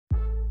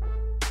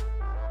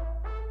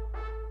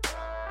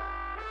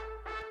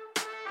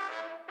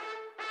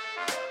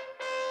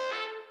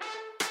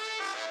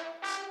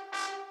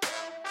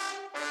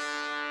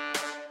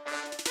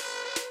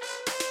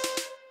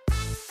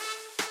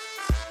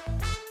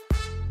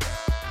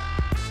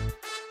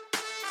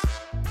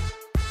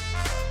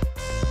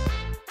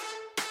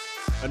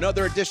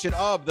Another edition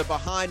of the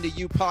Behind the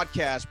U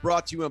podcast,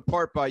 brought to you in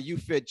part by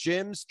UFit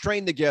Gyms.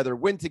 Train together,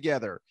 win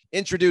together.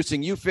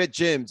 Introducing UFit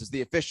Gyms as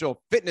the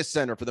official fitness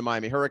center for the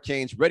Miami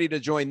Hurricanes. Ready to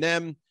join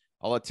them?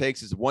 All it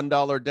takes is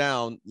 $1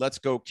 down. Let's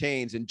go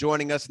Canes. And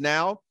joining us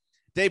now,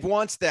 Dave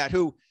Wannstedt,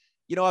 who,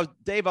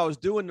 Dave, I was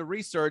doing the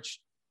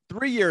research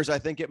 3 years, I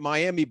think, at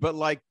Miami, but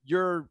like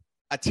you're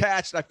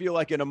attached, I feel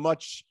like, in a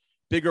much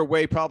bigger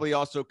way, probably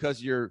also because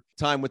of your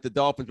time with the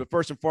Dolphins. But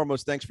first and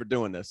foremost, thanks for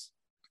doing this.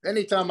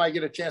 Anytime I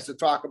get a chance to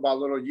talk about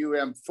little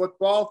UM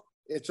football,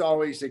 it's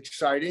always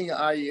exciting.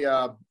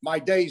 My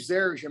days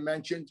there, as you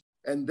mentioned,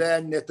 and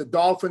then at the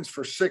Dolphins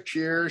for 6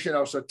 years,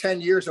 so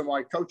 10 years of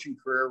my coaching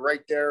career right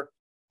there.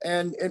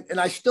 And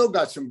I still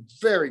got some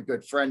very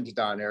good friends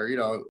down there.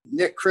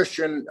 Nick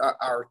Christian,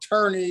 our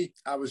attorney.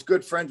 I was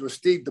good friends with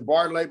Steve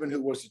DeBartleban,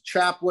 who was the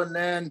chaplain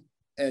then,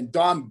 and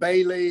Don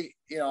Bailey.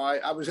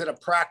 I was at a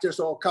practice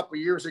a couple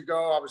of years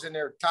ago. I was in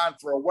there time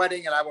for a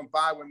wedding, and I went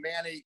by when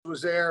Manny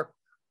was there.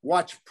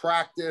 Watch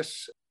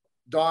practice.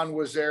 Don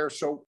was there.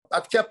 So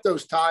I've kept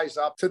those ties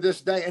up to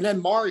this day. And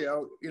then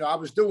Mario, I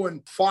was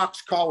doing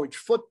Fox college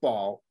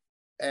football,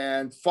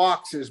 and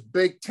Fox is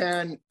Big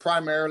Ten,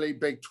 primarily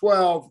Big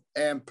 12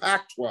 and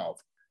Pac-12.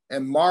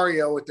 And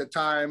Mario at the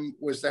time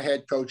was the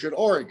head coach at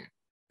Oregon.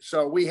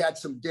 So we had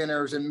some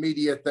dinners and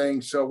media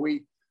things. So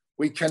we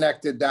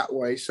connected that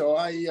way. So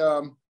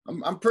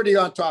I'm pretty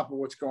on top of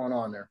what's going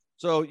on there.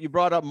 So you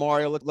brought up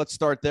Mario. Let's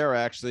start there,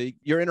 actually.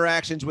 Your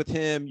interactions with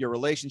him, your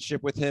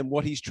relationship with him,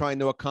 what he's trying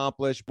to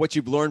accomplish, what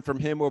you've learned from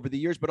him over the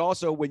years, but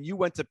also when you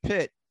went to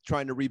Pitt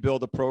trying to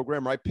rebuild a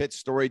program, right? Pitt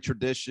story,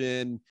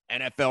 tradition,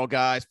 NFL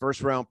guys,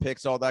 first-round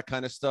picks, all that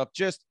kind of stuff.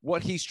 Just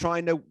what he's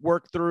trying to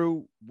work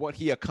through, what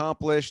he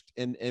accomplished,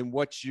 and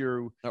what's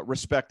your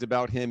respect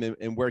about him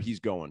and where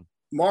he's going.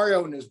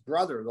 Mario and his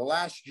brother, the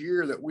last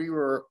year that we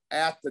were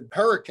at the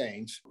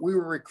Hurricanes, we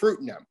were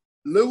recruiting them.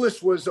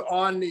 Lewis was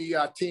on the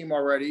team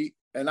already,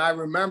 and I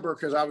remember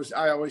because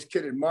I always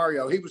kidded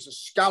Mario. He was a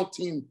scout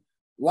team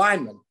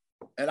lineman,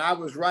 and I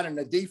was running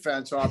the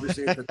defense,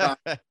 obviously, at the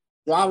time.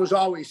 So I was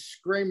always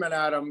screaming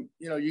at him,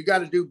 you got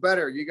to do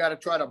better. You got to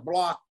try to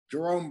block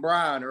Jerome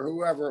Brown or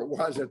whoever it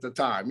was at the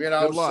time.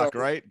 Good luck,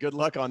 right? Good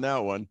luck on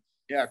that one.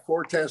 Yeah,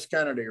 Cortez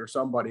Kennedy or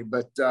somebody.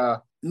 But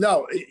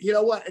no, you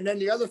know what? And then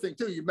the other thing,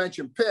 too, you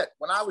mentioned Pitt.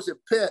 When I was at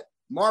Pitt,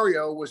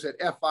 Mario was at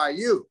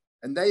FIU.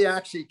 And they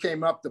actually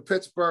came up to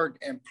Pittsburgh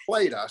and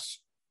played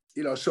us,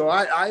 so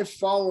I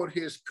followed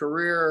his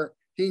career.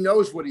 He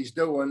knows what he's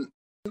doing.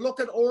 Look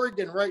at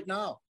Oregon right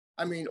now.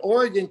 I mean,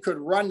 Oregon could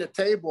run the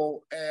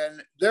table,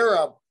 and they're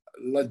a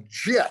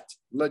legit,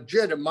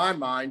 in my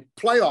mind,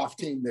 playoff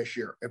team this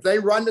year. If they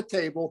run the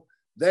table,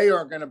 they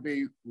are going to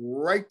be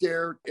right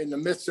there in the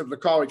midst of the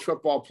college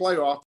football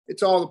playoff.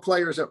 It's all the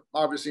players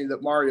that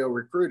Mario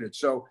recruited.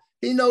 So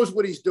he knows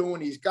what he's doing.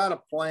 He's got a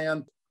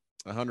plan.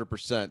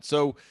 100%.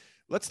 So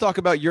let's talk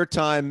about your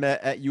time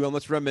at UM.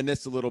 Let's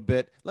reminisce a little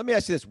bit. Let me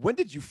ask you this. When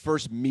did you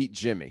first meet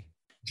Jimmy?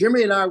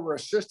 Jimmy and I were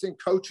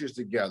assistant coaches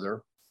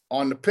together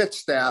on the Pitt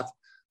staff.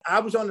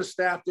 I was on the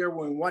staff there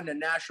when we won the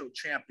national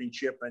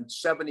championship in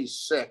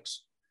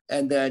 '76.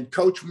 And then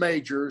Coach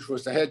Majors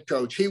was the head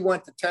coach. He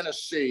went to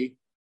Tennessee.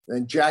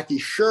 Then Jackie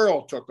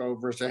Sherrill took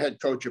over as the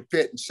head coach of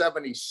Pitt in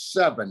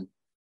 '77.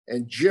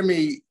 And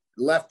Jimmy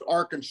left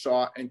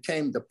Arkansas and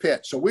came to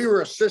Pitt. So we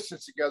were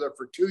assistants together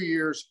for 2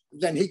 years.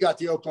 Then he got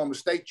the Oklahoma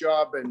State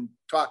job and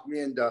talked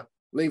me into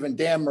leaving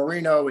Dan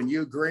Marino and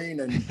Hugh Green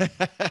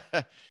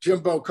and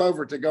Jimbo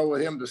Covert to go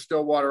with him to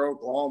Stillwater,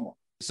 Oklahoma.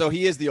 So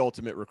he is the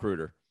ultimate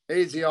recruiter.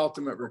 He's the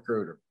ultimate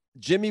recruiter.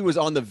 Jimmy was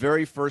on the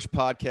very first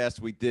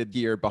podcast we did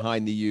here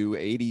Behind the U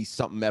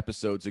 80-something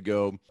episodes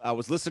ago. I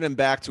was listening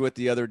back to it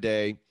the other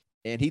day.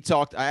 And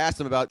I asked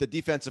him about the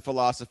defensive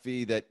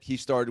philosophy that he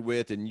started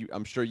with, and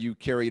I'm sure you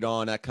carried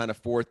on that kind of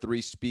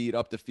 4-3 speed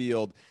up the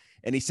field.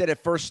 And he said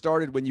it first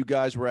started when you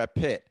guys were at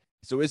Pitt.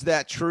 So is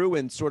that true?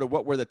 And sort of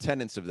what were the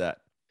tenets of that?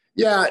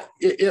 Yeah,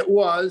 it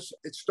was.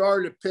 It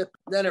started at Pitt.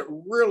 Then it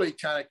really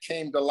kind of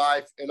came to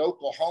life at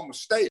Oklahoma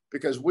State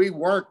because we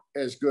weren't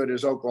as good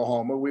as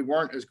Oklahoma. We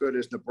weren't as good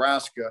as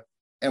Nebraska.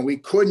 And we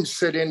couldn't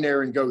sit in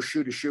there and go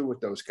shoot a shoe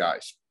with those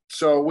guys.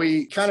 So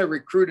we kind of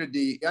recruited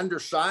the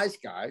undersized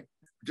guy.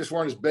 Just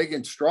weren't as big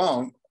and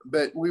strong,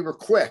 but we were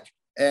quick.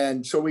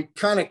 And so we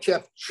kind of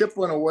kept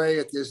chipping away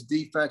at this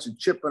defense and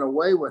chipping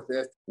away with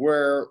it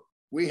where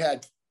we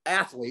had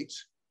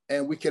athletes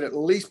and we could at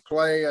least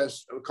play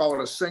we call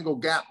it a single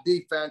gap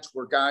defense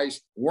where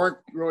guys weren't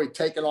really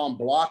taking on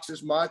blocks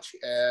as much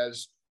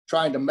as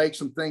trying to make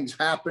some things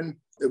happen.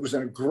 It was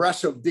an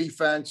aggressive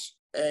defense.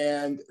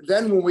 And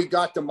then when we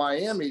got to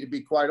Miami, to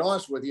be quite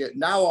honest with you,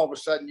 now all of a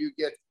sudden you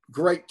get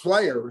great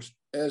players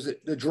as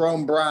the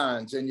Jerome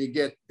Browns, and you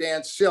get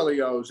Dan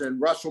Cilios and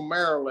Russell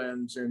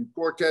Marylands and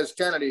Cortez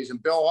Kennedys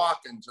and Bill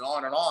Hawkins and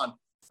on and on.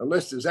 The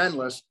list is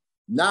endless.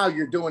 Now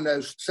you're doing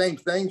those same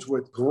things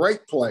with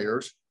great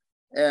players,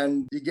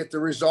 and you get the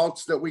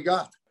results that we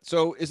got.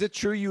 So is it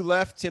true you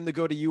left him to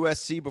go to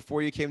USC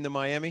before you came to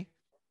Miami?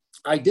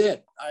 I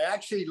did. I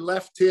actually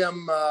left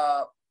him.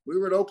 We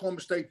were at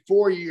Oklahoma State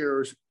 4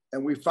 years,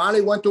 and we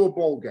finally went to a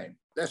bowl game.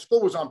 that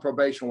school was on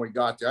probation when we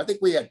got there. I think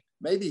we had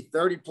maybe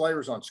 30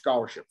 players on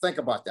scholarship. Think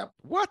about that.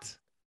 What?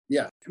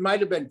 Yeah, it might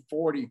have been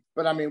 40,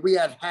 but I mean, we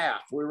had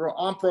half. We were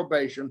on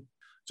probation.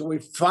 So we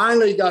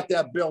finally got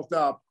that built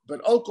up.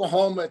 But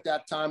Oklahoma at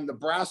that time,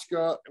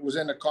 Nebraska was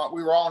in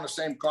we were all in the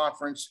same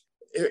conference.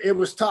 It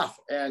was tough.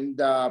 And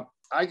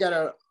I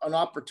got an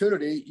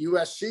opportunity.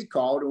 USC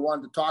called and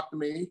wanted to talk to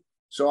me.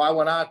 So I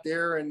went out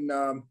there,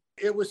 and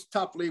it was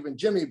tough leaving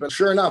Jimmy. But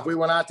sure enough, we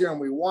went out there and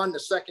we won the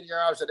second year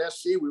I was at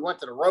SC. We went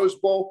to the Rose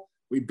Bowl.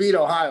 We beat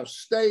Ohio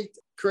State,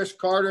 Chris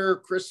Carter,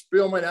 Chris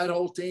Spielman, that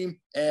whole team.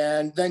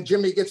 And then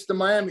Jimmy gets the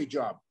Miami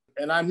job.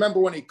 And I remember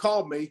when he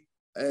called me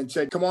and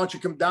said, "Come on, you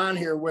come down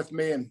here with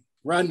me and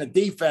run the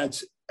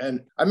defense."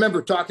 And I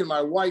remember talking to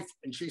my wife,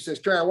 and she says,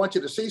 "Terry, I want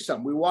you to see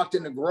something." We walked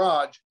in the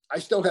garage. I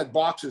still had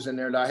boxes in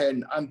there that I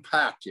hadn't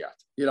unpacked yet,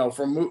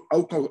 from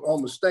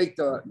Oklahoma State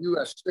to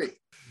USC.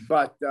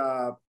 But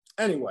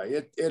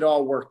anyway, it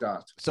all worked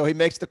out. So he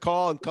makes the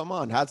call, and come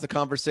on, how's the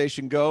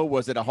conversation go?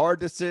 Was it a hard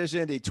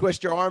decision? Did he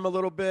twist your arm a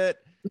little bit?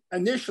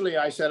 Initially,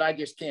 I said, I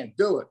just can't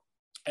do it.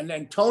 And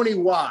then Tony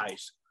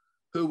Wise,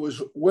 who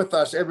was with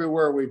us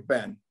everywhere we've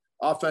been,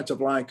 offensive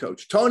line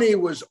coach. Tony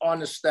was on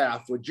the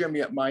staff with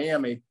Jimmy at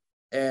Miami,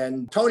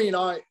 and Tony and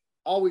I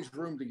always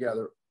roomed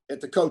together at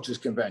the coaches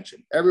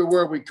convention.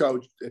 Everywhere we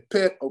coached, at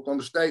Pitt,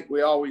 Oklahoma State,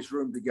 we always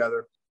roomed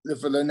together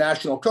for the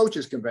national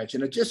coaches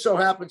convention. It just so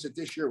happens that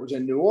this year it was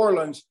in New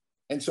Orleans.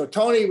 And so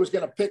Tony was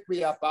going to pick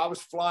me up. I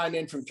was flying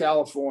in from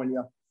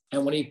California.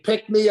 And when he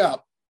picked me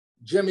up,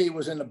 Jimmy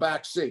was in the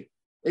back seat.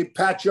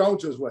 Pat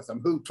Jones was with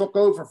him, who took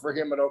over for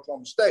him at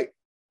Oklahoma State.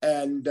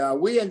 And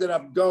we ended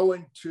up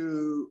going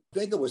to, I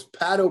think it was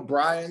Pat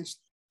O'Brien's.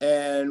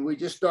 And we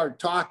just started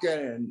talking.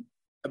 And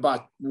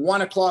about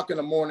 1 o'clock in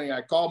the morning,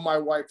 I called my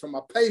wife from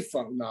a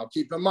payphone. Now,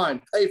 keep in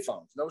mind,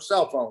 payphones, no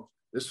cell phones.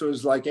 This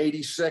was like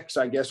 86,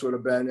 I guess would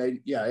have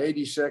been,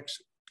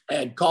 86.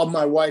 And called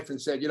my wife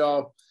and said,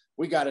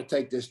 we got to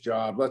take this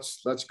job.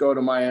 Let's go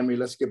to Miami.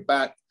 Let's get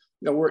back.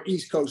 We're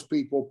East Coast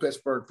people,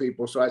 Pittsburgh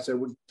people. So I said,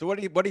 so what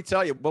did he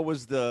tell you? What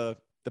was the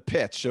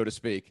pitch, so to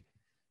speak?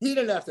 He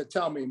didn't have to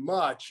tell me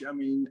much. I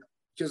mean,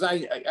 because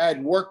I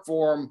had worked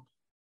for him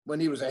when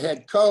he was a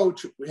head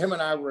coach. Him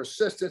and I were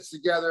assistants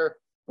together,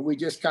 and we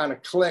just kind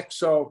of clicked.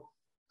 So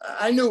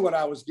I knew what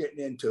I was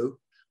getting into.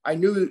 I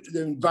knew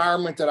the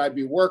environment that I'd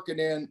be working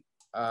in.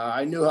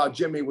 I knew how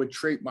Jimmy would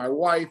treat my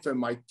wife and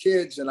my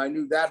kids, and I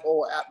knew that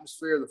whole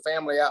atmosphere, the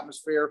family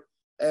atmosphere.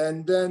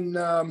 And then,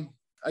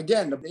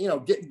 again,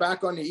 getting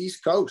back on the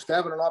East Coast,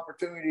 having an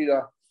opportunity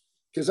to,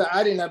 because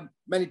I didn't have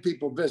many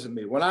people visit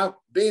me.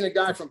 Being a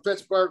guy from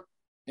Pittsburgh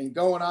and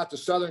going out to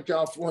Southern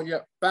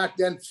California, back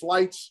then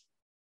flights,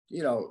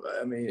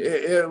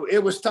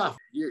 it was tough.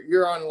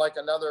 You're on like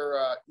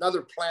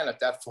another planet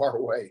that far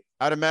away.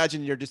 I'd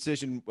imagine your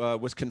decision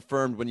was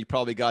confirmed when you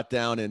probably got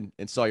down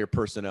and saw your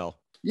personnel.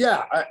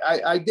 Yeah,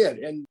 I did.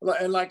 And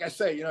like I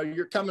say,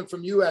 you're coming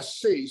from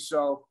USC.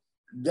 So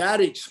that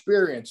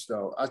experience,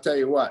 though, I'll tell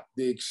you what,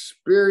 the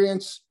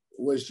experience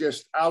was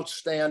just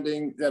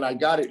outstanding that I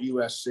got at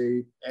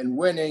USC and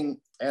winning.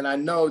 And I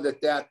know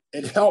that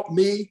it helped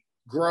me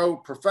grow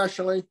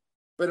professionally,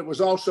 but it was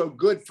also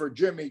good for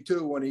Jimmy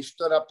too, when he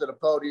stood up to the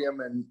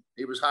podium and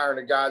he was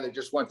hiring a guy that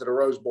just went to the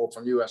Rose Bowl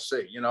from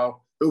USC,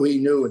 who he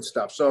knew and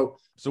stuff. So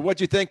what'd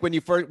you think when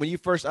you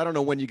first, I don't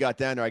know when you got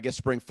down there, I guess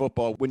spring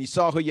football, when you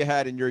saw who you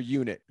had in your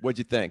unit, what'd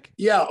you think?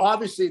 Yeah,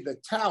 obviously the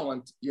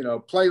talent,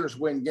 players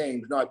win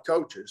games, not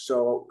coaches.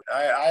 So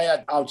I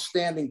had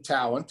outstanding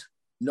talent,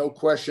 no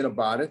question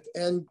about it.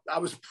 And I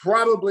was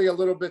probably a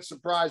little bit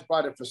surprised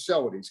by the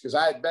facilities, because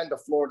I had been to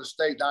Florida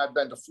State and I had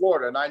been to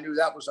Florida, and I knew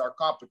that was our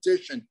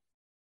competition.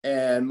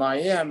 And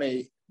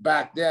Miami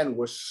back then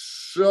was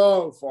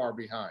so far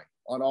behind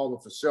on all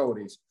the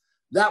facilities.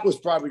 That was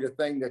probably the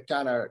thing that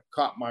kind of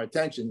caught my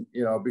attention,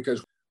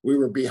 because we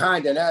were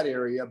behind in that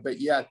area,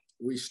 but yet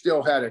we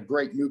still had a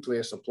great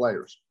nucleus of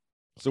players.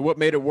 So what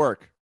made it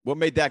work? What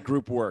made that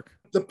group work?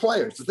 The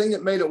players. The thing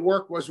that made it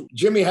work was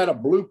Jimmy had a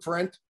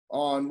blueprint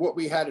on what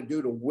we had to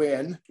do to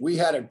win. We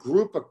had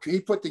he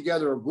put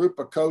together a group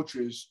of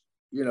coaches.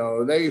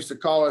 They used to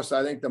call us,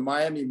 I think, the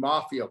Miami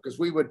Mafia, because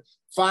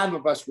 5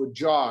 of us would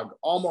jog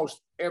almost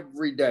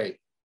every day.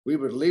 We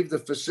would leave the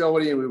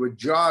facility and we would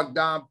jog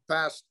down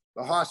past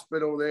the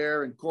hospital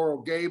there in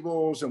Coral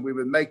Gables, and we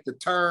would make the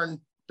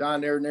turn down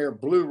there near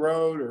Blue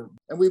Road,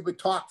 and we would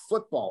talk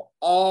football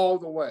all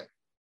the way.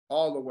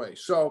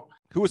 So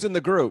who was in the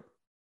group?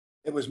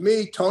 It was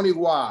me, Tony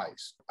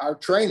Wise, our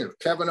trainer,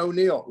 Kevin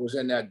O'Neill was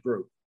in that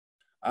group.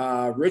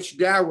 Rich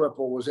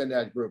Dalrymple was in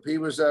that group. He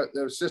was the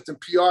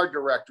assistant PR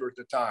director at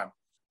the time.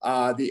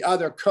 The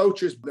other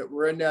coaches that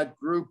were in that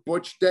group,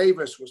 Butch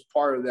Davis was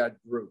part of that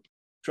group.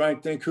 Trying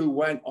to think who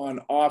went on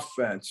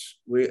offense.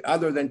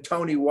 Other than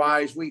Tony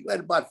Wise, we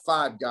had about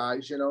 5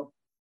 guys,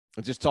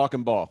 Just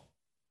talking ball.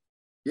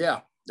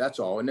 Yeah, that's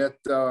all. And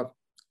that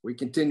we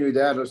continued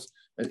that.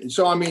 And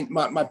so, I mean,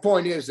 my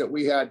point is that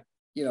we had,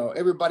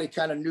 everybody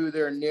kind of knew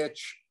their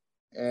niche,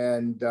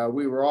 and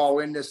we were all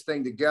in this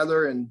thing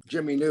together, and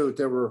Jimmy knew that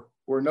there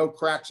were no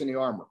cracks in the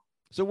armor.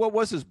 So what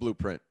was his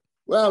blueprint?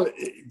 Well,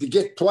 to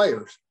get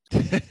players.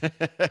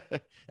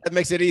 That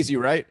makes it easy,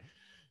 right?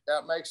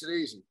 That makes it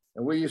easy.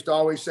 And we used to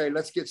always say,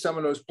 let's get some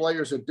of those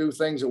players that do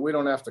things that we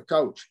don't have to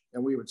coach.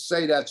 And we would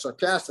say that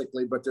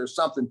sarcastically, but there's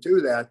something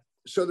to that.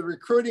 So the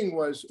recruiting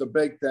was the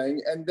big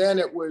thing. And then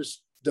it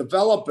was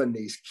developing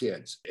these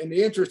kids. And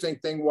the interesting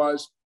thing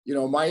was, you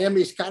know,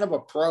 Miami's kind of a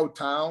pro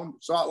town.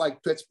 It's not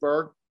like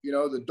Pittsburgh. You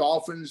know, the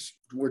Dolphins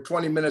were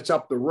 20 minutes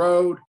up the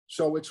road.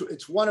 So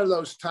it's one of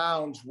those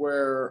towns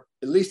where,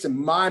 at least in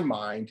my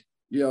mind,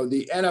 you know,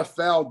 the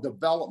NFL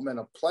development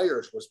of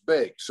players was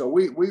big. So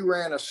we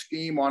ran a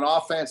scheme on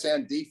offense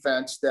and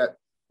defense that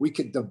we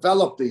could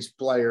develop these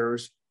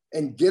players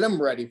and get them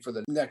ready for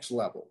the next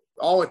level.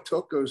 All it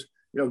took was,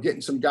 you know,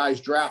 getting some guys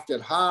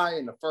drafted high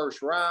in the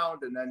first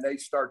round, and then they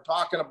start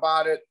talking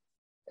about it.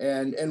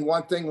 And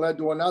one thing led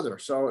to another.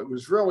 So it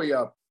was really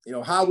you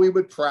know, how we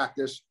would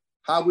practice,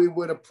 how we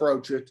would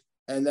approach it,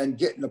 and then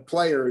getting the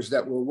players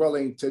that were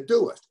willing to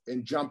do it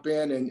and jump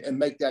in and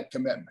make that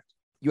commitment.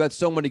 You had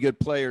so many good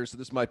players, so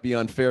this might be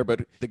unfair,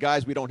 but the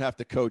guys we don't have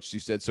to coach, you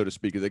said, so to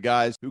speak, are the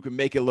guys who can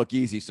make it look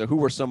easy. So who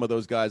were some of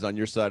those guys on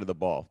your side of the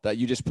ball that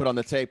you just put on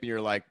the tape and you're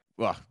like,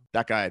 well,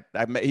 that guy,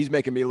 he's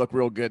making me look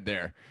real good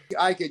there?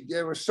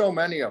 There were so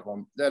many of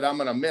them that I'm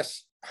going to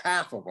miss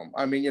half of them.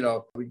 I mean, you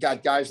know, we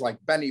got guys like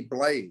Benny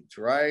Blades,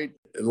 right?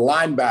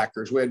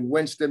 Linebackers. We had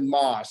Winston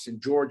Moss and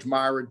George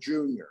Myra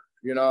Jr.,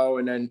 you know,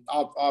 and then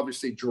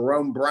obviously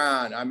Jerome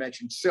Brown. I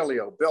mentioned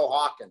Cilio, Bill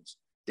Hawkins,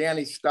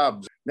 Danny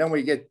Stubbs. Then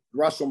we get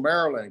Russell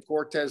Maryland,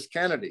 Cortez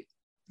Kennedy.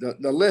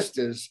 The list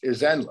is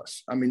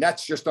endless. I mean,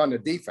 that's just on the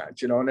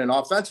defense, you know, and then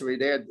offensively,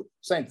 they had the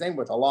same thing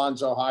with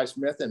Alonzo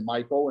Highsmith and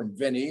Michael and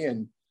Vinny.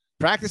 And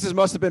practices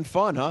must have been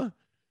fun, huh?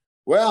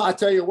 Well, I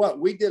tell you what,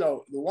 we did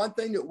the one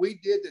thing that we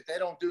did that they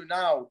don't do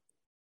now,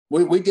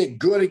 we did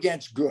good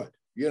against good,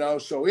 you know,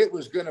 so it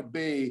was going to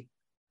be,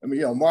 I mean,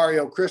 you know,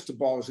 Mario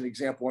Cristobal is an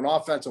example, an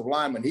offensive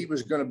lineman. He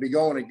was going to be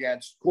going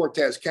against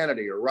Cortez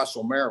Kennedy or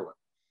Russell Maryland.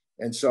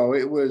 And so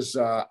it was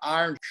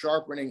iron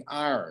sharpening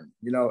iron,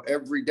 you know,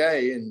 every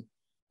day. And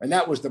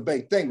that was the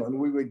big thing. When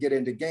we would get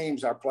into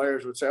games, our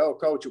players would say, oh,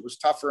 coach, it was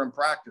tougher in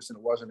practice than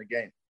it was in the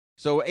game.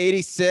 So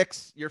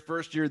 86, your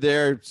first year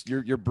there,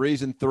 you're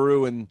breezing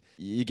through and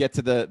you get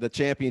to the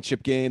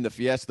championship game, the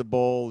Fiesta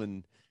Bowl,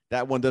 and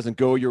that one doesn't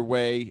go your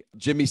way.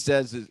 Jimmy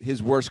says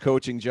his worst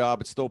coaching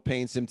job, it still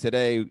pains him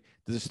today.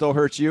 Does it still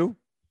hurt you?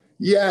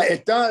 Yeah,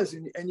 it does.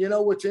 And you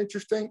know what's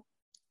interesting?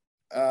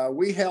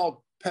 We held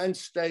Penn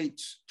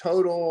State's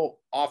total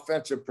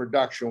offensive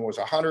production was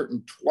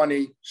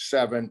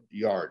 127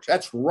 yards.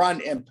 That's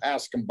run and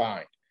pass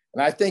combined.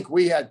 And I think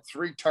we had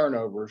 3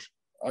 turnovers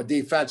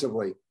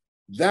defensively.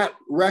 That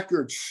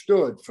record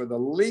stood for the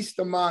least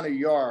amount of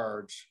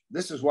yards.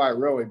 This is why it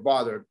really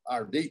bothered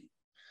our deep,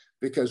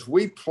 because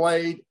we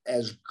played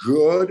as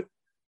good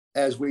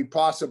as we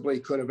possibly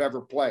could have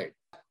ever played.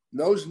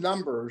 Those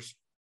numbers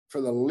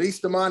for the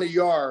least amount of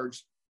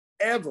yards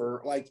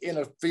ever, like in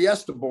a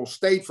Fiesta Bowl,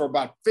 stayed for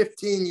about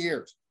 15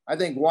 years. I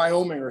think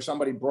Wyoming or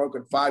somebody broke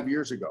it 5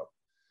 years ago.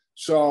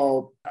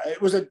 So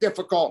it was a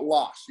difficult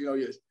loss. You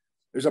know,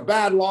 there's a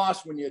bad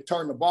loss when you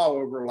turn the ball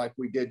over like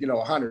we did, you know,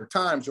 100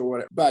 times or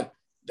whatever. But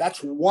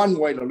that's one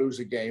way to lose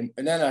a game.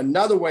 And then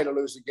another way to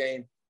lose a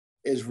game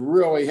is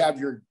really have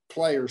your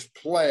players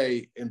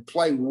play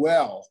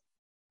well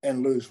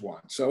and lose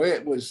one. So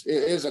it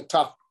is a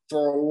tough,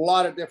 for a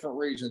lot of different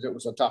reasons, it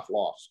was a tough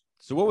loss.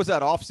 So what was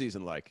that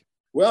offseason like?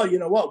 Well, you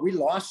know what? We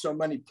lost so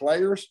many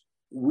players.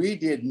 We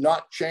did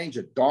not change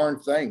a darn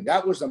thing.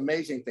 That was the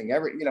amazing thing.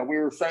 We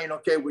were saying,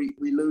 okay, we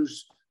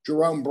lose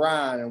Jerome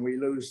Brown and we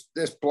lose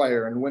this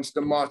player and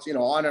Winston Moss, you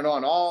know, on and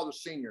on, all the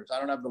seniors. I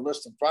don't have the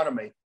list in front of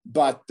me,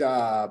 but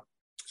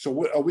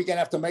so are we going to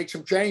have to make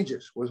some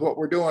changes with what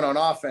we're doing on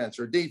offense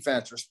or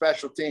defense or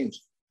special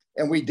teams?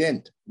 And we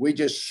didn't. We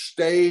just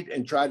stayed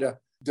and tried to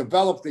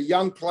develop the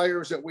young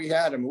players that we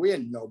had. I mean, we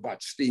didn't know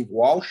about Steve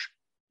Walsh,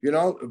 you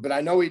know, but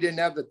I know he didn't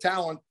have the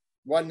talent.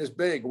 Wasn't as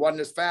big,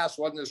 wasn't as fast,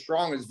 wasn't as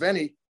strong as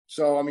Vinny.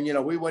 So, I mean, you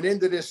know, we went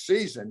into this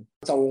season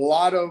with a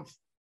lot of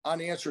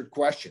unanswered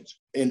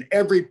questions in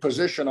every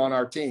position on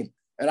our team.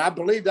 And I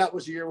believe that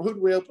was the year. Who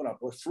did we open up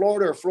with?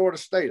 Florida or Florida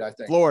State, I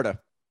think. Florida.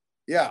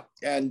 Yeah.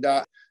 And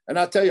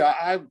I'll tell you,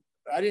 I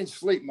didn't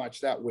sleep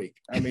much that week.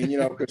 I mean, you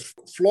know, because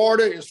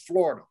Florida is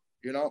Florida,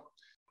 you know.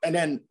 And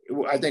then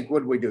I think, what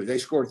did we do? They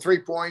scored 3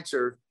 points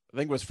or – I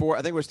think it was 4.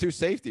 I think it was 2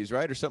 safeties,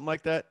 right? Or something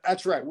like that.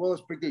 That's right.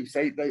 Willis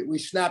McGee. We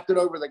snapped it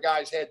over the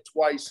guy's head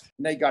twice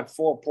and they got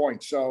 4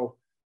 points. So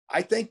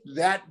I think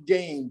that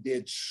game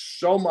did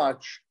so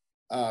much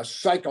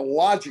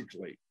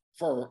psychologically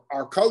for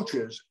our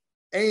coaches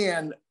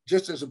and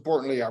just as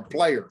importantly, our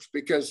players,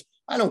 because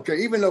I don't care,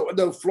 even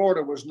though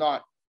Florida was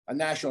not a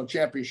national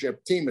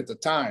championship team at the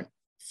time,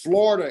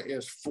 Florida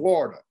is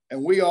Florida.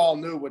 And we all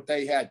knew what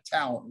they had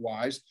talent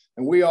wise,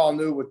 and we all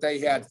knew what they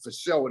had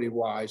facility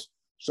wise.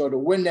 So to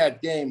win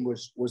that game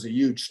was a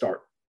huge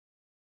start.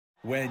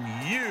 When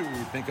you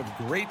think of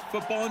great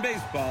football and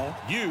baseball,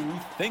 you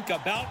think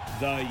about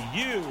the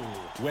U.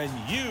 When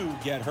you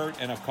get hurt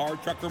in a car,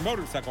 truck, or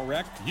motorcycle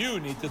wreck, you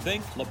need to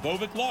think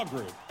Lebovic Law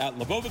Group. At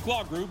Lebovic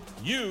Law Group,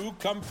 you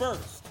come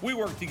first. We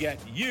work to get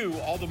you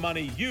all the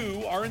money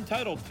you are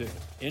entitled to.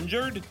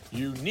 Injured?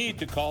 You need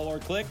to call or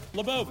click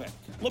Lebovic.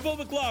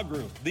 Lebovic Law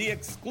Group, the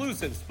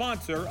exclusive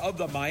sponsor of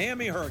the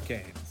Miami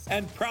Hurricanes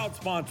and proud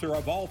sponsor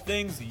of all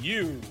things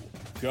U.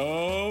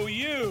 Go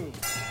U!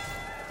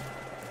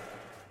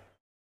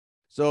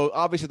 So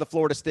obviously the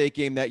Florida State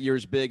game that year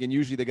is big, and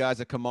usually the guys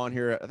that come on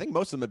here, I think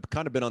most of them have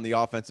kind of been on the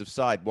offensive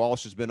side.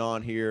 Walsh has been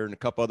on here and a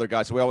couple other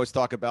guys. So we always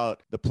talk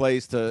about the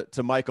plays to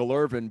Michael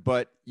Irvin,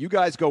 but you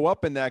guys go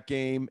up in that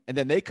game and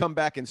then they come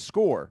back and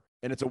score,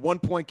 and it's a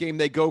 1-point game.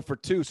 They go for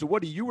 2. So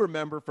what do you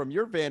remember from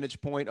your vantage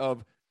point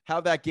of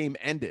how that game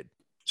ended?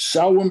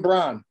 Selwyn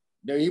Brown,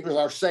 he was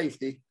our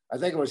safety. I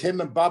think it was him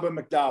and Bubba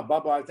McDowell.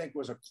 Bubba, I think,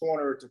 was a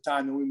corner at the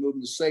time, and we moved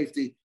him to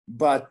safety.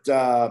 But,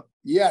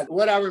 yeah,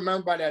 what I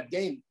remember by that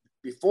game,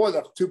 before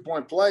the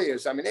 2-point play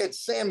is, I mean, they had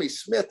Sammy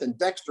Smith and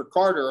Dexter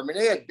Carter. I mean,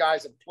 they had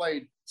guys that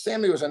played.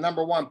 Sammy was a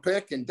number 1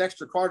 pick, and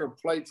Dexter Carter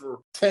played for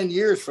 10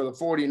 years for the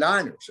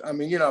 49ers. I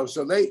mean,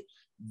 so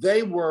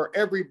they were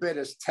every bit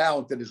as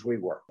talented as we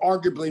were,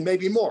 arguably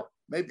maybe more,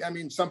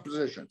 some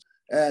positions.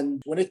 And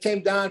when it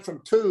came down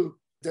from 2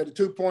 to the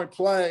 2-point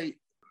play,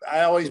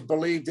 I always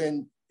believed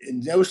in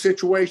those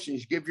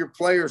situations, give your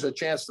players a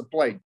chance to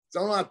play.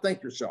 Don't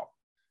outthink yourself.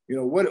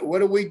 What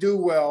do we do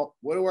well?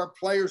 What are our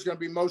players going to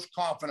be most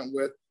confident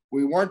with?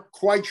 We weren't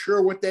quite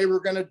sure what they were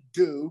going to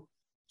do.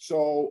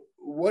 So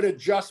what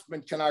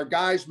adjustment can our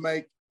guys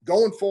make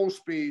going full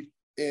speed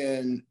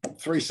in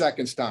 3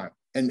 seconds time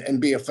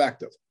and be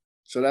effective?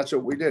 So that's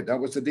what we did. That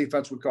was the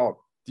defense we called.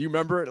 Do you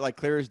remember it like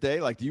clear as day?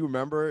 Like, do you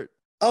remember it?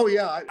 Oh,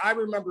 yeah. I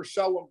remember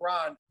Selwyn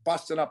Brown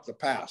busting up the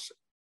pass.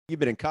 You've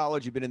been in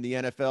college, you've been in the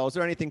NFL. Is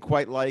there anything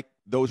quite like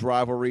those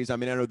rivalries? I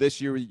mean, I know this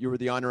year you were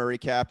the honorary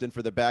captain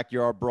for the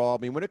backyard brawl. I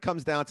mean, when it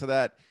comes down to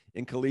that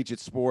in collegiate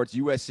sports,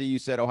 USC, you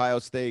said Ohio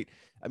State.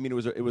 I mean,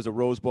 it was a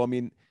Rose Bowl. I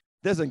mean,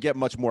 it doesn't get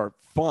much more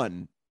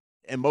fun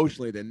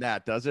emotionally than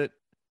that, does it?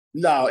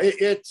 No,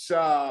 it's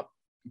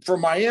for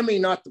Miami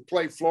not to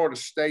play Florida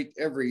State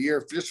every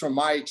year, just from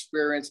my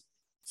experience.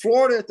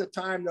 Florida at the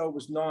time, though,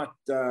 was not,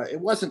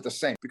 it wasn't the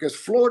same because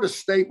Florida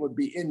State would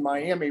be in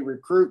Miami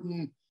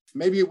recruiting.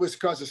 Maybe it was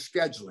because of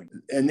scheduling,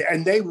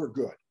 and they were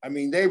good. I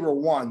mean, they were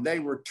 1, they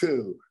were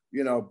 2,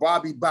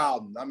 Bobby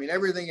Bowden. I mean,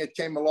 everything that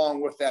came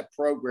along with that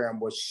program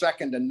was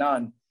second to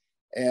none.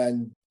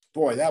 And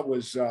boy, that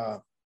was,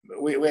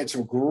 we had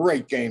some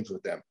great games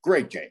with them,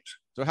 great games.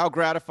 So how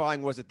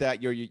gratifying was it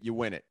that year you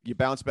win it? You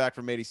bounce back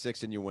from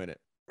 86 and you win it.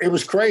 It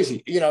was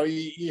crazy.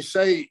 You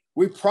say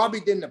we probably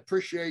didn't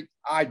appreciate,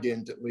 I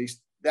didn't at least,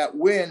 that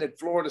win at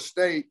Florida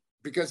State,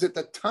 because at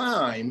the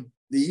time,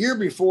 the year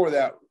before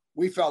that,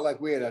 we felt like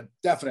we had a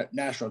definite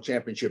national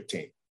championship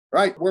team,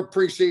 right? We're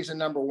preseason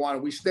number 1.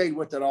 We stayed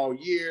with it all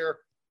year.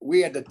 We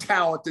had the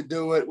talent to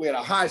do it. We had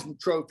a Heisman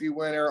Trophy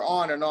winner,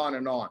 on and on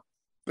and on.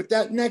 But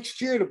that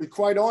next year, to be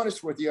quite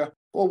honest with you,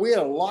 well, we had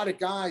a lot of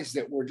guys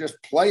that were just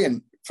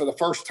playing for the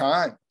first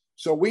time.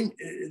 So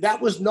that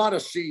was not a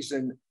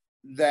season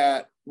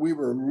that we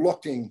were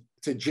looking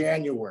to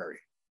January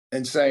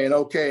and saying,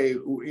 okay,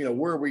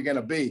 where are we going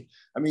to be?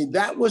 I mean,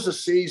 that was a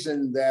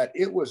season that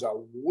it was a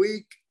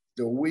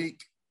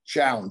week-to-week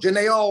challenge. And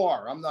they all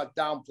are. I'm not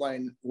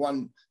downplaying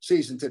one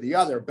season to the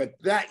other, but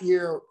that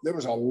year there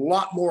was a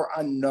lot more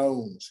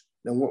unknowns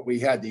than what we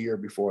had the year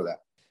before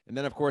that. And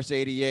then, of course,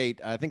 88,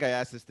 I think I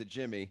asked this to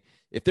Jimmy.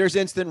 If there's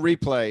instant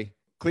replay,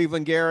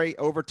 Cleveland Gary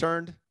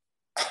overturned?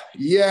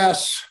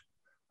 Yes,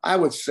 I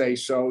would say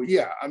so.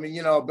 Yeah. I mean,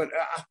 but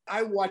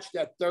I watched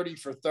that 30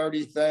 for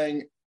 30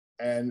 thing,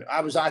 and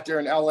I was out there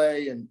in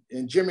LA, and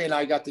Jimmy and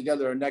I got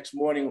together the next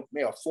morning,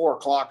 4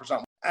 o'clock or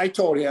something. I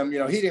told him,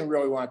 he didn't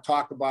really want to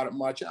talk about it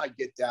much. I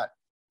get that,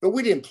 but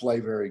we didn't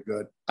play very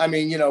good. I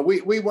mean,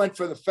 we went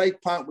for the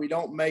fake punt. We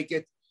don't make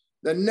it.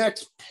 The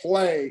next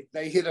play,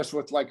 they hit us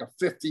with like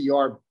a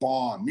 50-yard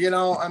bomb,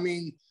 I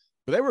mean.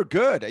 But they were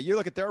good. You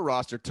look at their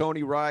roster,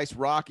 Tony Rice,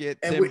 Rocket,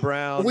 Tim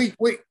Brown.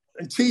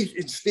 And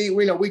Steve,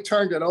 we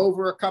turned it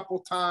over a couple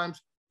of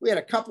times. We had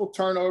a couple of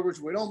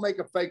turnovers. We don't make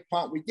a fake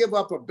punt. We give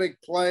up a big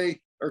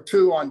play or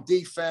 2 on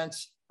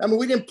defense. I mean,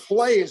 we didn't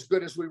play as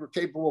good as we were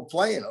capable of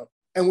playing them.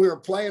 And we were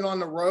playing on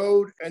the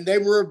road, and they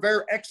were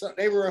very excellent.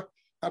 They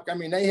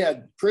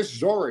had Chris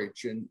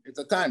Zorich, and at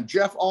the time,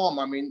 Jeff Alm,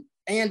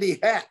 Andy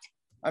Heck.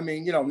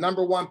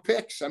 Number 1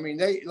 picks.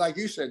 They, like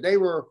you said, they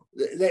were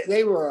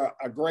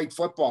a great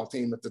football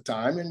team at the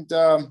time. And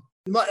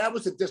that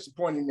was a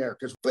disappointing there,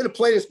 because we'd have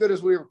played as good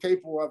as we were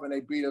capable of, and they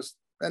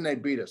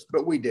beat us,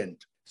 but we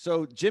didn't.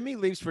 So Jimmy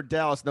leaves for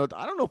Dallas. No,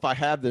 I don't know if I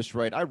have this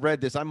right. I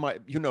read this.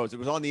 Who knows? It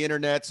was on the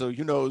internet, so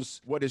who knows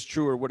what is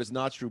true or what is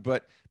not true.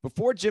 But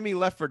before Jimmy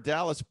left for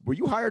Dallas, were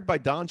you hired by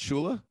Don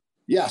Shula?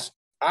 Yes,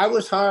 I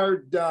was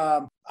hired.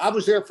 I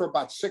was there for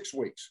about 6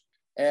 weeks.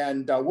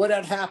 And what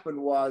had happened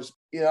was,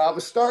 I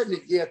was starting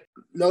to get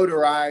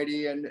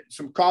notoriety, and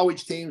some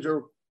college teams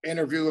were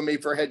interviewing me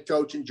for head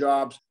coaching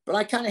jobs, but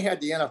I kind of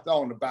had the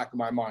NFL in the back of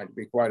my mind, to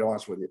be quite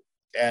honest with you.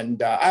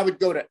 And I would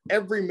go to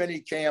every mini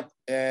camp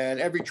and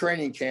every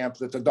training camp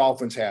that the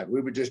Dolphins had.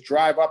 We would just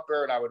drive up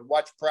there and I would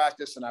watch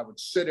practice and I would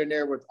sit in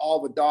there with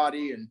Alva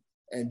Dottie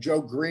and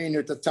Joe Green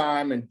at the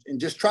time and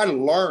just try to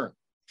learn,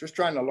 just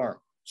trying to learn.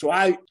 So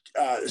the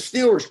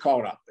Steelers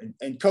called up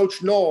and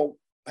Coach Knoll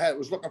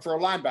was looking for a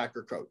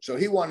linebacker coach. So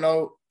he wanted to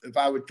know if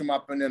I would come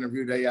up and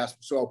interview. They asked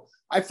me. So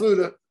I flew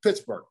to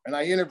Pittsburgh and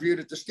I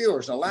interviewed at the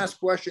Steelers. And the last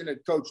question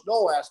that Coach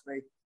Knoll asked me,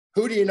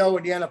 who do you know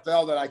in the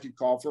NFL that I could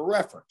call for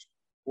reference?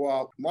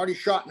 Well, Marty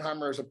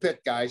Schottenheimer is a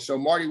Pitt guy. So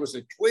Marty was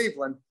at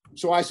Cleveland.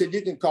 So I said,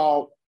 you can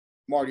call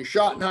Marty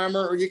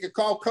Schottenheimer or you could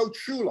call Coach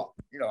Shula.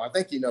 I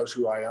think he knows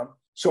who I am.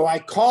 So I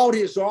called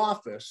his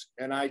office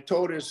and I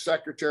told his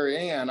secretary,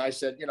 Ann, I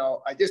said,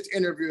 I just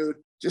interviewed,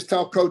 just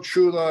tell Coach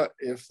Shula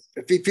if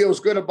he feels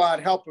good about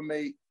helping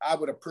me, I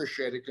would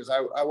appreciate it because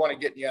I want to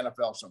get in the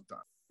NFL sometime.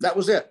 That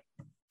was it.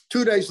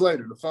 2 days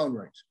later, the phone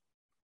rings.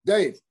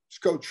 Dave, it's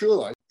Coach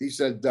Shula. He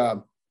said,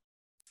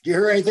 do you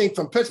hear anything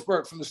from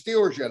Pittsburgh, from the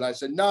Steelers yet? I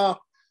said, no.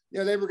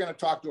 They were going to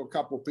talk to a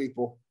couple of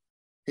people.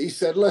 He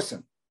said,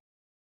 listen,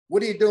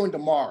 what are you doing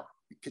tomorrow?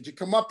 Could you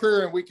come up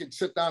here and we could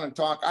sit down and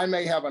talk? I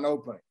may have an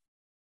opening.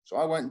 So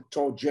I went and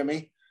told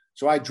Jimmy.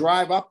 So I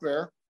drive up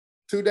there.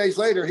 2 days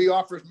later, he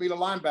offers me the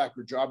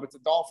linebacker job at the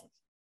Dolphins.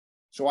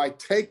 So I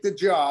take the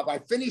job. I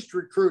finished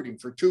recruiting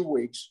for 2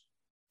 weeks.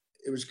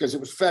 It was because it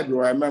was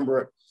February. I remember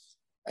it.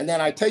 And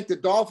then I take the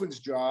Dolphins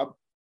job.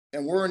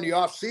 And we're in the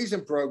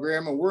off-season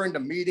program, and we're into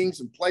meetings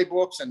and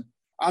playbooks, and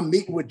I'm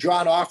meeting with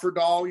John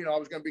Offerdahl. I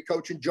was going to be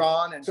coaching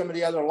John and some of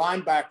the other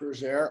linebackers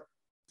there.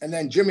 And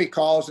then Jimmy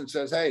calls and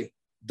says, hey,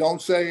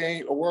 don't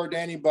say a word to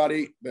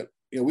anybody. But,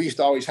 we used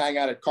to always hang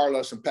out at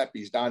Carlos and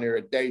Pepe's down there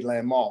at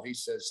Dayland Mall. He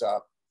says,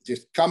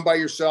 just come by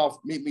yourself,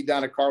 meet me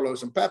down at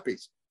Carlos and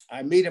Pepe's.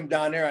 I meet him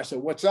down there. I said,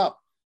 what's up?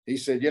 He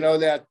said,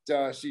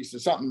 she said,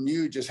 something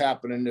new just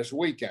happening this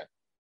weekend.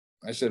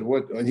 I said,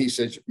 what? And he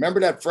said,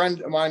 remember that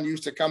friend of mine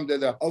used to come to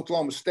the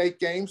Oklahoma State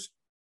games?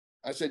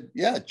 I said,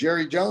 yeah,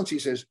 Jerry Jones. He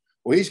says,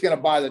 well, he's going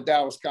to buy the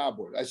Dallas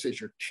Cowboys. I said,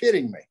 you're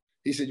kidding me.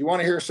 He said, you want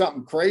to hear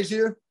something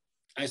crazier?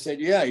 I said,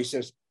 yeah. He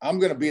says, I'm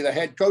going to be the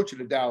head coach of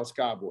the Dallas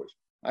Cowboys.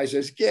 I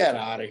says, get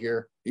out of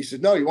here. He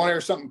said, no, you want to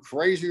hear something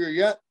crazier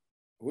yet?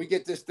 If we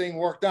get this thing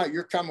worked out,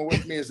 you're coming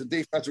with me as a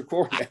defensive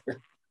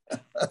coordinator.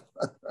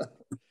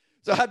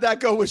 So how'd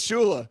that go with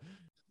Shula?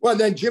 Well,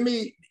 then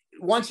Jimmy,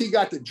 once he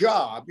got the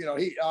job,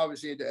 he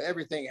obviously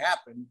everything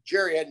happened.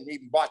 Jerry hadn't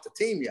even bought the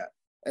team yet.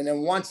 And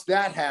then once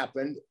that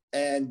happened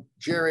and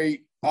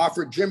Jerry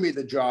offered Jimmy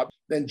the job,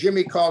 then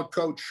Jimmy called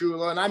Coach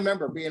Shula. And I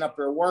remember being up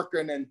there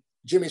working and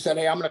Jimmy said,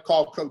 hey, I'm going to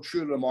call Coach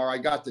Shula tomorrow. I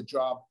got the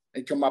job,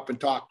 and come up and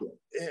talk to him.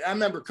 And I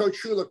remember Coach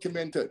Shula came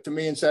in to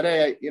me and said,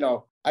 hey,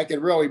 I could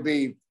really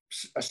be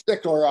a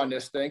stickler on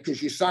this thing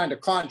because you signed a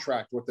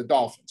contract with the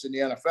Dolphins in the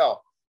NFL.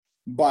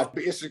 But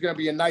this is going to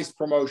be a nice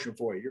promotion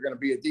for you. You're going to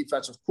be a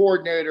defensive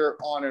coordinator,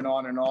 on and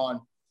on and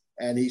on.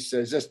 And he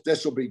says,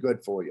 this will be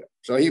good for you.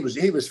 So he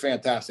was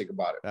fantastic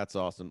about it. That's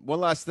awesome. One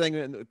last thing,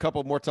 and a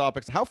couple more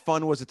topics. How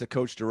fun was it to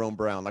coach Jerome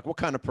Brown? Like, what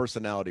kind of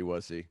personality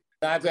was he?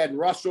 I've had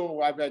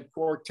Russell. I've had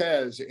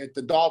Cortez. At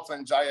the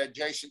Dolphins, I had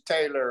Jason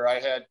Taylor. I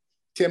had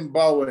Tim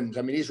Bowens.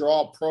 I mean, these are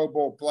all Pro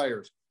Bowl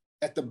players.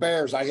 At the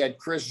Bears, I had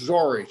Chris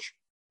Zorich.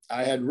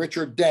 I had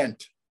Richard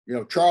Dent,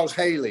 Charles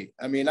Haley.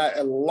 I mean,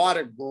 a lot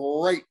of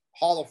great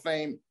Hall of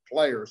Fame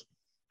players.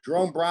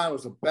 Jerome Brown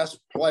was the best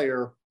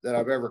player that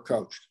I've ever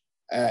coached.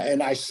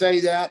 And I say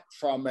that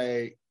from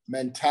a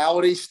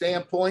mentality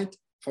standpoint,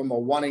 from a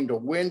wanting to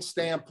win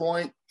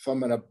standpoint,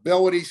 from an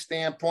ability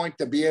standpoint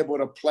to be able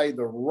to play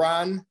the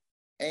run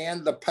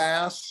and the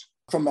pass.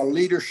 From a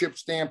leadership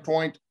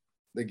standpoint,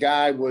 the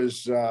guy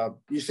was,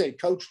 you say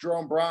Coach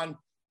Jerome Brown,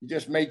 you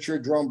just made sure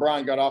Jerome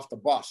Brown got off the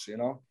bus,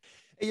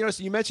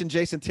 So you mentioned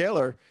Jason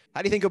Taylor.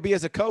 How do you think he'll be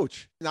as a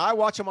coach? Now, I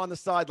watch him on the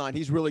sideline.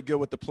 He's really good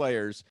with the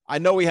players. I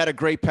know he had a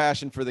great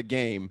passion for the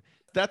game.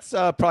 That's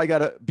probably got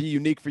to be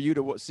unique for you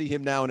to see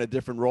him now in a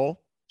different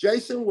role.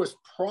 Jason was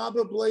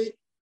probably,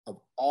 of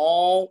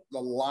all the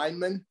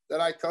linemen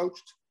that I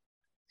coached,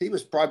 he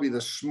was probably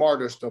the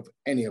smartest of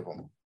any of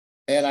them.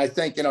 And I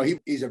think,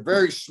 he's a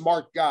very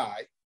smart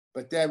guy.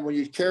 But then when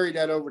you carry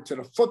that over to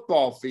the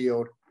football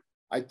field,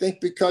 I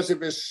think because of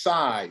his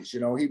size,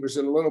 he was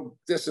at a little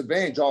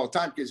disadvantage all the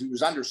time because he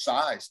was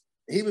undersized.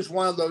 He was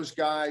one of those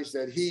guys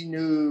that he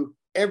knew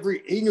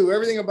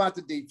everything about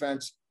the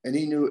defense, and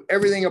he knew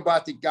everything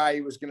about the guy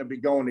he was going to be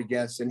going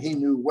against, and he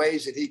knew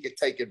ways that he could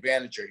take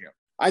advantage of him.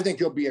 I think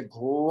he'll be a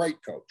great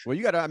coach. Well,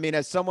 you got to,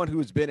 as someone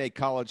who's been a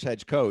college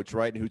head coach,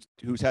 right, and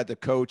who's had to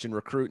coach and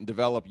recruit and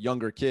develop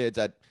younger kids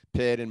at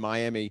Pitt and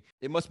Miami,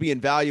 it must be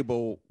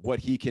invaluable what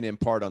he can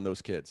impart on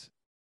those kids.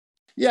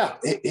 Yeah,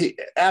 he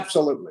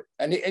absolutely.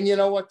 And you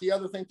know what? The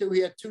other thing too, he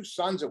had 2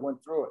 sons that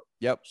went through it.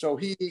 Yep. So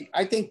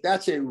I think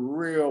that's a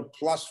real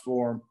plus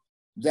for him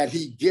that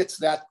he gets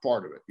that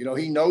part of it.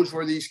 He knows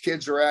where these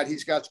kids are at.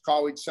 He's got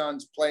college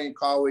sons playing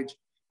college.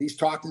 He's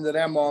talking to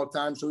them all the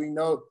time. So he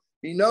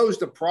knows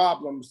the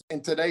problems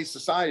in today's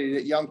society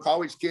that young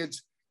college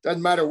kids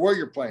Doesn't matter where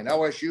you're playing,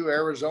 LSU,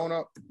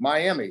 Arizona,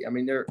 Miami. I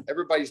mean,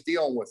 everybody's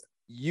dealing with it.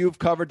 You've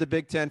covered the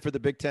Big Ten for the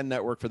Big Ten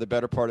Network for the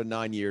better part of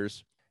 9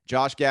 years.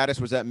 Josh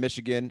Gaddis was at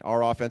Michigan,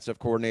 our offensive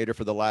coordinator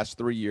for the last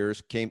 3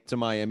 years, came to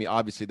Miami.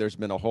 Obviously, there's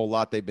been a whole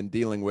lot they've been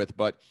dealing with.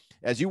 But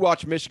as you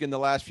watch Michigan the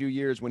last few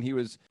years when he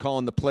was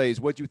calling the plays,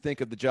 what do you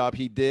think of the job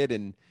he did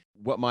and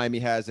what Miami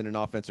has in an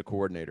offensive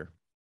coordinator?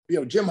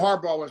 Jim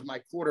Harbaugh was my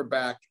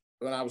quarterback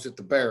when I was at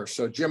the Bears.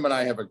 So Jim and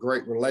I have a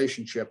great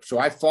relationship. So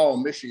I follow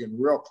Michigan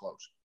real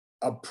close.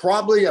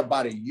 Probably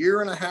about a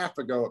year and a half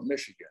ago at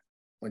Michigan,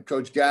 when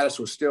Coach Gaddis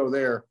was still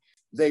there,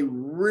 they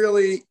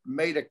really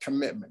made a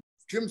commitment.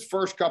 Jim's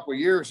first couple of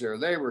years there,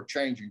 they were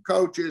changing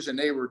coaches and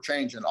they were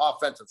changing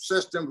offensive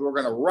systems. We're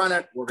going to run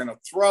it. We're going to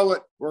throw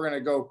it. We're going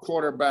to go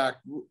quarterback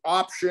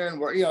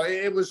option.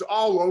 It was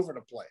all over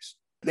the place.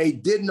 They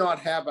did not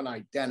have an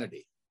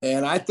identity.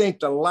 And I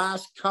think the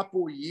last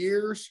couple of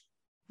years,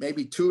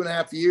 maybe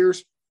 2.5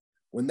 years,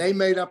 when they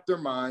made up their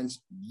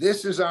minds,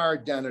 this is our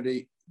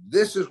identity,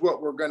 this is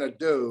what we're going to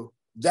do,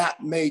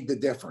 that made the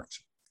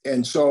difference.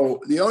 And so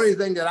the only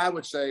thing that I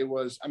would say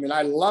was,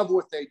 I love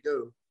what they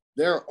do.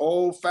 They're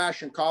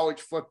old-fashioned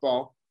college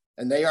football,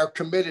 and they are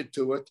committed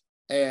to it,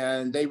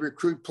 and they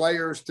recruit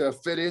players to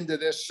fit into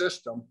this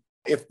system.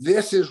 If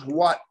this is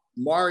what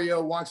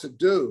Mario wants to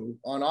do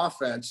on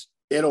offense,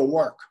 it'll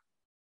work.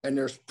 And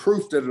there's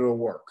proof that it'll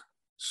work.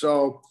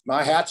 So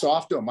my hat's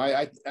off to him.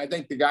 I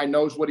think the guy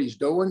knows what he's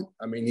doing.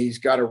 He's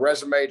got a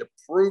resume to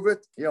prove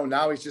it.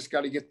 Now he's just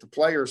got to get the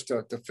players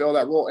to fill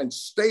that role and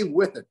stay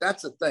with it.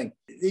 That's the thing.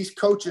 These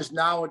coaches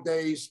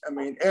nowadays,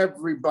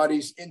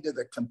 everybody's into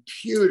the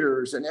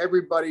computers and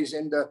everybody's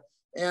into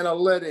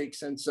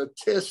analytics and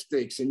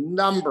statistics and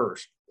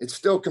numbers. It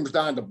still comes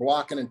down to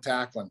blocking and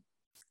tackling.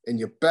 And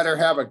you better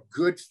have a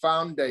good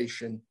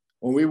foundation.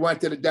 When we went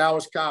to the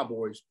Dallas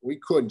Cowboys, we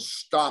couldn't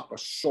stop a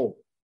soul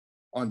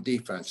on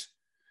defense.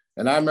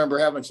 And I remember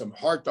having some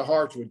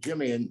heart-to-hearts with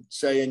Jimmy and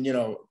saying,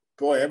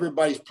 boy,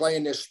 everybody's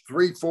playing this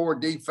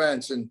 3-4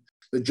 defense. And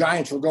the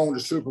Giants were going to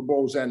Super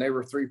Bowls and they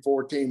were a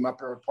 3-4 team up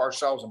there with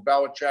Parcells and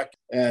Belichick.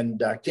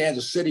 And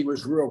Kansas City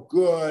was real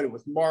good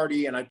with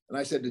Marty. And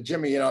I said to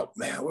Jimmy, and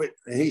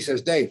he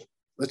says, Dave,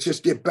 let's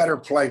just get better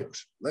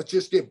players. Let's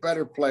just get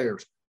better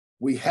players.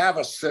 We have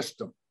a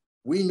system.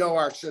 We know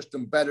our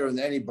system better than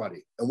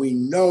anybody. And we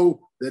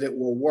know that it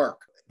will work.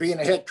 Being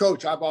a head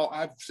coach,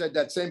 I've said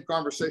that same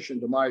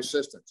conversation to my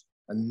assistants.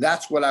 And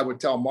that's what I would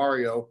tell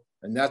Mario.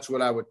 And that's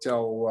what I would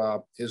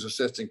tell his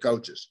assistant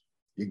coaches.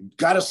 You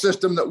got a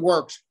system that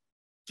works.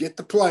 Get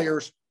the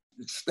players.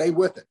 Stay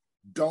with it.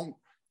 Don't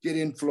get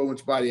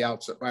influenced by the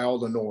outside, by all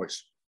the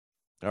noise.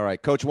 All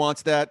right. Coach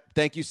Wannstedt,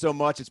 thank you so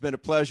much. It's been a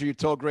pleasure. You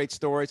told great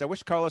stories. I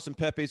wish Carlos and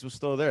Pepe's was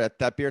still there.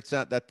 That beer,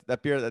 well,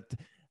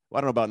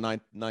 I don't know about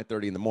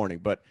 9:30 in the morning,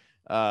 but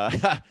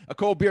a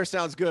cold beer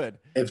sounds good.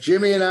 If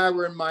Jimmy and I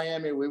were in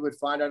Miami, we would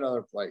find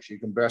another place. You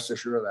can rest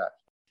assured of that.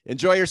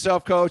 Enjoy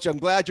yourself, Coach. I'm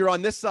glad you're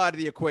on this side of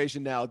the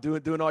equation now,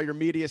 doing all your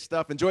media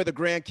stuff. Enjoy the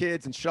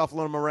grandkids and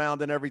shuffling them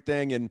around and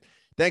everything. And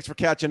thanks for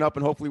catching up,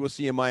 and hopefully we'll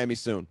see you in Miami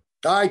soon.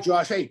 All right,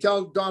 Josh. Hey,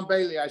 tell Don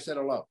Bailey I said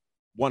hello.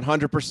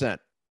 100%.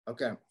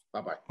 Okay.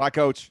 Bye-bye. Bye,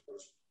 Coach.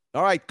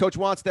 All right, Coach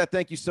Wannstedt,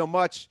 thank you so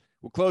much.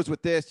 We'll close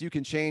with this. You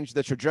can change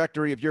the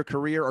trajectory of your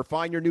career or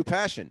find your new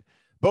passion.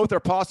 Both are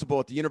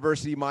possible at the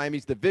University of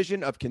Miami's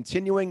Division of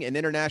Continuing and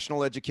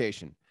International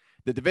Education.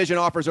 The division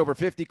offers over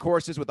 50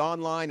 courses with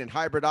online and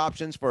hybrid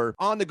options for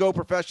on-the-go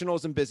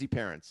professionals and busy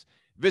parents.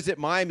 Visit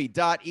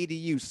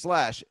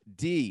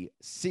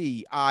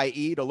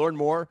miami.edu/DCIE to learn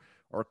more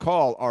or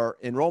call our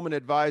enrollment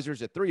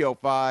advisors at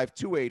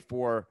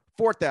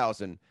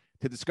 305-284-4000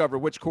 to discover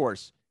which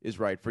course is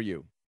right for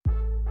you.